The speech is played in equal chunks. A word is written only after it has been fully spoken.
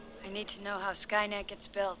need to know how Skynet gets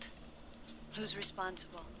built. Who's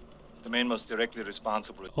responsible? The man most directly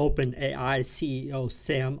responsible. OpenAI CEO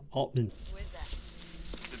Sam Altman. Who is that?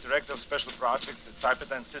 He's the director of special projects at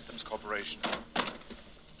Cyberdyne Systems Corporation.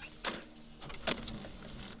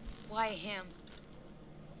 Why him?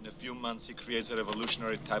 In a few months, he creates a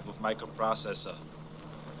revolutionary type of microprocessor.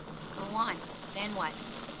 Go on. Then what?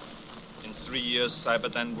 In 3 years,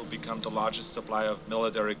 Cyberdyne will become the largest supplier of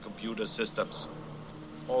military computer systems.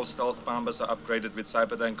 All stealth bombers are upgraded with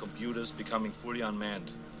Cyberdyne computers, becoming fully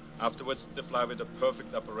unmanned. Afterwards, they fly with a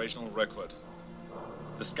perfect operational record.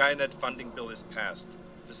 The Skynet funding bill is passed.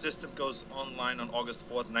 The system goes online on August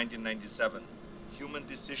 4th, 1997. Human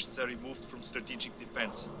decisions are removed from strategic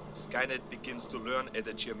defense. Skynet begins to learn at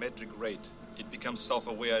a geometric rate. It becomes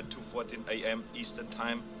self-aware at 2:14 a.m. Eastern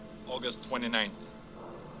Time, August 29th.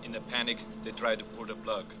 In a panic, they try to pull the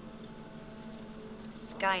plug.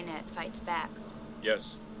 Skynet fights back.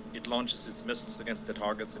 Yes, it launches its missiles against the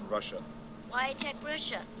targets in Russia. Why attack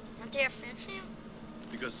Russia? Aren't they our friends now?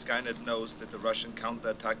 Because Skynet knows that the Russian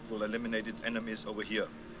counterattack will eliminate its enemies over here.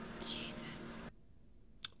 Jesus.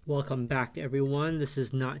 Welcome back, everyone. This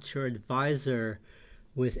is Not Your Advisor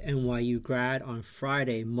with NYU grad on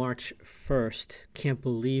Friday, March 1st. Can't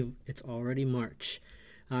believe it's already March.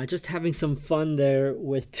 Just having some fun there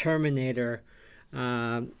with Terminator.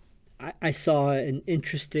 I saw an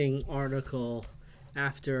interesting article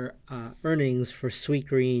after earnings for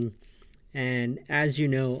Sweetgreen. And as you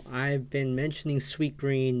know, I've been mentioning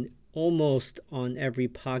Sweetgreen almost on every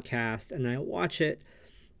podcast. And I watch it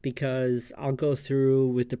because I'll go through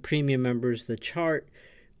with the premium members the chart.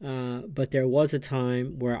 But there was a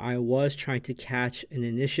time where I was trying to catch an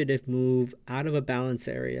initiative move out of a balance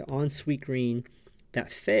area on Sweetgreen that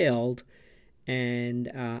failed, and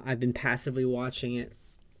I've been passively watching it.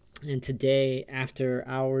 And today, after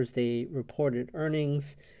hours, they reported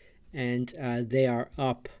earnings, and they are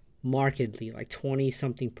up markedly, like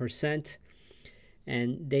 20-something%.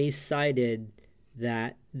 And they cited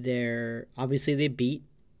that obviously they beat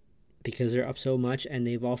because they're up so much, and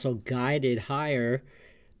they've also guided higher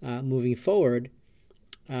moving forward.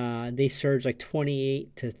 They surged like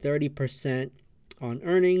 28 to 30% on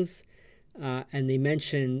earnings. And they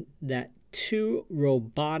mentioned that 2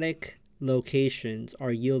 robotic locations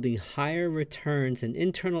are yielding higher returns than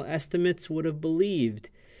internal estimates would have believed.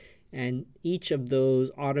 And each of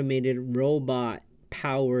those automated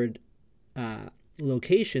robot-powered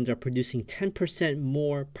locations are producing 10%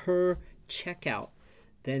 more per checkout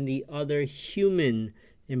than the other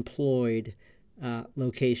human-employed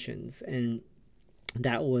locations. And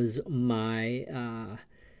that was my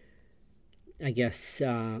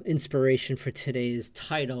inspiration for today's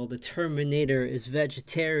title. The Terminator is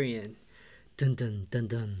vegetarian. Dun dun dun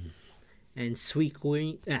dun. And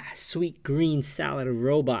Sweetgreen Salad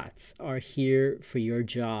Robots are here for your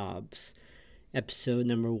jobs. Episode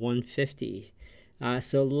number 150.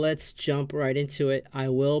 So let's jump right into it. I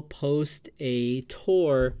will post a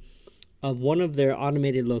tour of one of their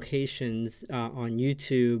automated locations on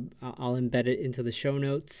YouTube. I'll embed it into the show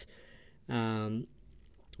notes. One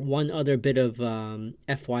other bit of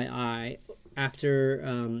FYI, after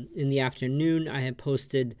in the afternoon, I had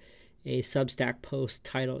posted a Substack post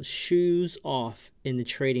titled "Shoes Off in the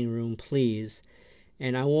Trading Room, Please."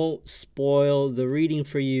 And I won't spoil the reading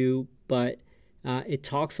for you, but it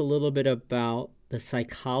talks a little bit about the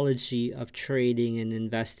psychology of trading and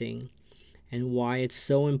investing and why it's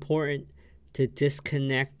so important to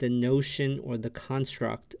disconnect the notion or the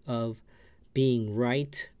construct of being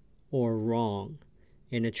right or wrong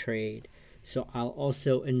in a trade. So I'll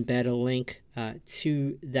also embed a link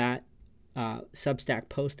to that Substack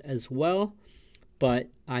post as well. But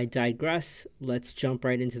I digress. Let's jump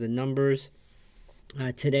right into the numbers.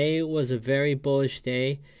 Today was a very bullish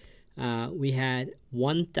day. We had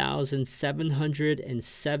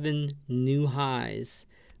 1,707 new highs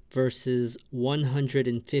versus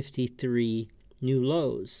 153 new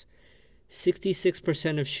lows.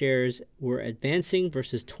 66% of shares were advancing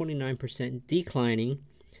versus 29% declining.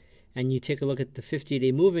 And you take a look at the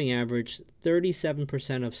 50-day moving average,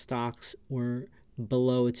 37% of stocks were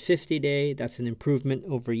below its 50-day. That's an improvement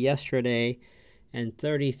over yesterday. And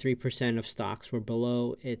 33% of stocks were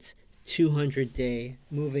below its 200-day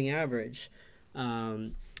moving average.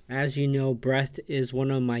 As you know, breadth is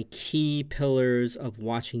one of my key pillars of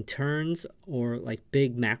watching turns or like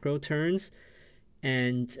big macro turns.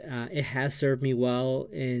 And it has served me well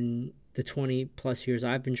in the 20 plus years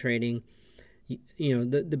I've been trading. You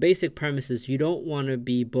know, the basic premise is you don't want to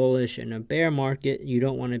be bullish in a bear market. You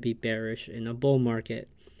don't want to be bearish in a bull market.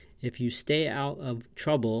 If you stay out of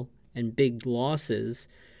trouble and big losses,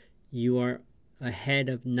 you are ahead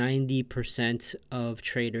of 90% of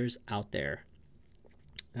traders out there.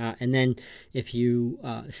 And then if you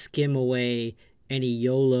skim away any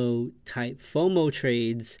YOLO type FOMO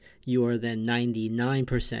trades, you are then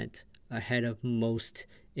 99% ahead of most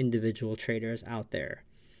individual traders out there.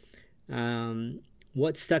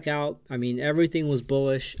 What stuck out? I mean, everything was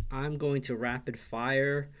bullish. I'm going to rapid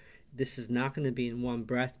fire. This is not going to be in one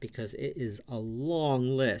breath because it is a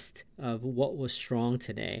long list of what was strong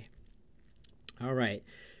today. All right.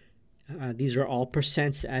 These are all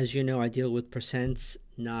percents. As you know, I deal with percents,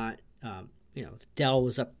 not, Dell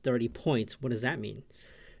was up 30 points. What does that mean?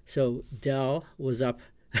 So Dell was up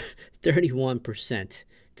 31%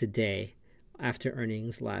 today after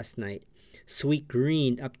earnings last night.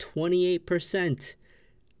 Sweetgreen up 28%.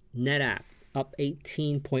 NetApp up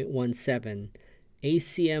 18.17.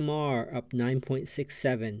 ACMR up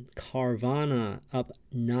 9.67. Carvana up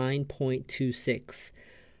 9.26.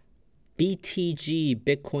 BTG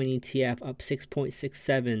Bitcoin ETF up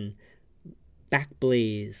 6.67.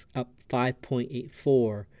 Backblaze up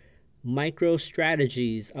 5.84.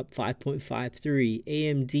 MicroStrategies up 5.53.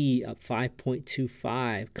 AMD up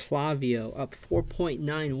 5.25. Klaviyo up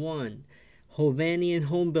 4.91. Hovanian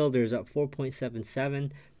Home Builders up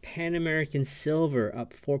 4.77. Pan American Silver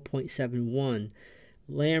up 4.71.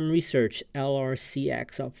 Lam Research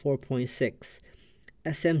LRCX up 4.6.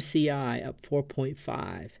 SMCI up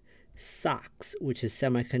 4.5. SOX, which is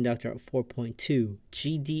semiconductor, up 4.2.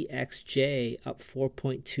 GDXJ up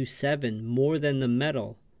 4.27, more than the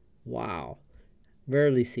metal. Wow.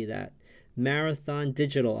 Rarely see that. Marathon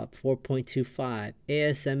Digital up 4.25.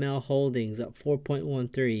 ASML Holdings up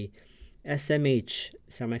 4.13. SMH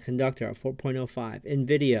Semiconductor up 4.05.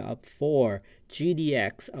 NVIDIA up 4.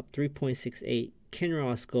 GDX up 3.68.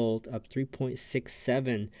 Kinross Gold up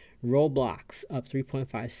 3.67. Roblox up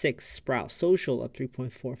 3.56. Sprout Social up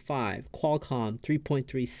 3.45. Qualcomm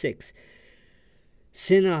 3.36.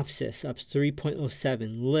 Synopsys up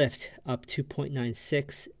 3.07. Lyft up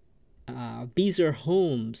 2.96. Beazer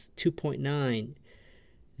Homes 2.9.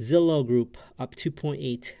 Zillow Group up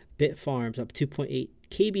 2.8. Bitfarms up 2.8.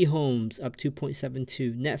 KB Homes up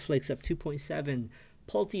 2.72. Netflix up 2.7.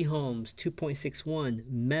 Pulte Homes 2.61.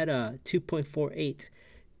 Meta 2.48.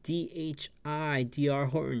 DHI DR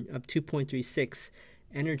Horton up 2.36.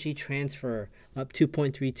 Energy Transfer up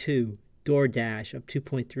 2.32. DoorDash up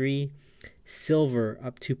 2.3. Silver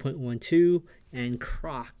up 2.12. And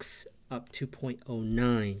Crocs up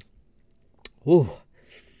 2.09. Ooh.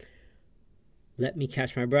 Let me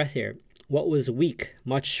catch my breath here. What was weak?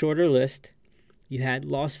 Much shorter list. You had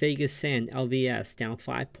Las Vegas Sand, LVS, down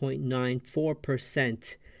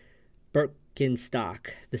 5.94%. Birkenstock,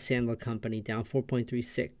 the Sandler Company, down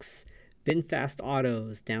 4.36%. VinFast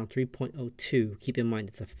Autos, down 3.02%. Keep in mind,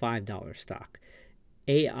 it's a $5 stock.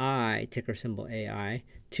 AI, ticker symbol AI,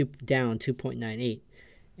 down 2.98%.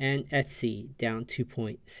 And Etsy, down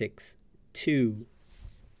 2.62%.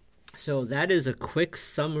 So that is a quick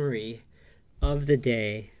summary of the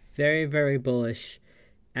day. Very, very bullish.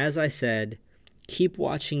 As I said, keep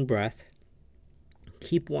watching breadth.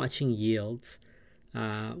 Keep watching yields.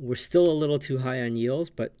 We're still a little too high on yields,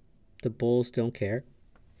 but the bulls don't care.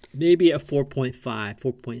 Maybe at 4.5,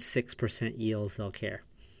 4.6% yields, they'll care.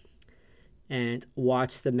 And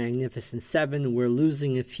watch the Magnificent Seven. We're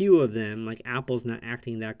losing a few of them. Like Apple's not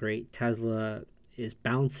acting that great. Tesla is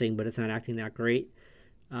bouncing, but it's not acting that great.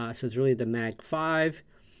 So it's really the Mag 5.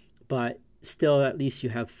 But still, at least you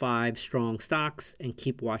have 5 strong stocks, and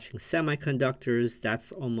keep watching semiconductors.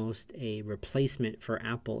 That's almost a replacement for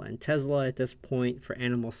Apple and Tesla at this point for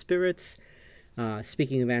animal spirits.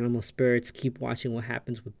 Speaking of animal spirits, keep watching what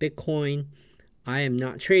happens with Bitcoin. I am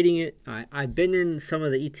not trading it. I've been in some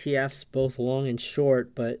of the ETFs, both long and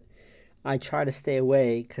short, but I try to stay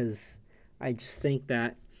away because I just think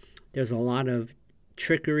that there's a lot of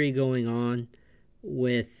trickery going on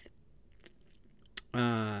with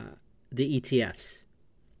the ETFs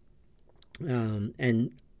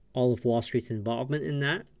and all of Wall Street's involvement in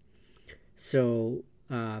that. So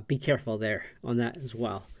be careful there on that as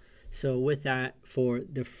well. So with that, for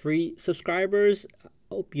the free subscribers,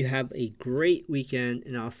 hope you have a great weekend,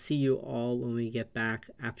 and I'll see you all when we get back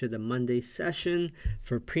after the Monday session.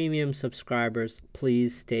 For premium subscribers,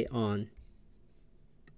 please stay on.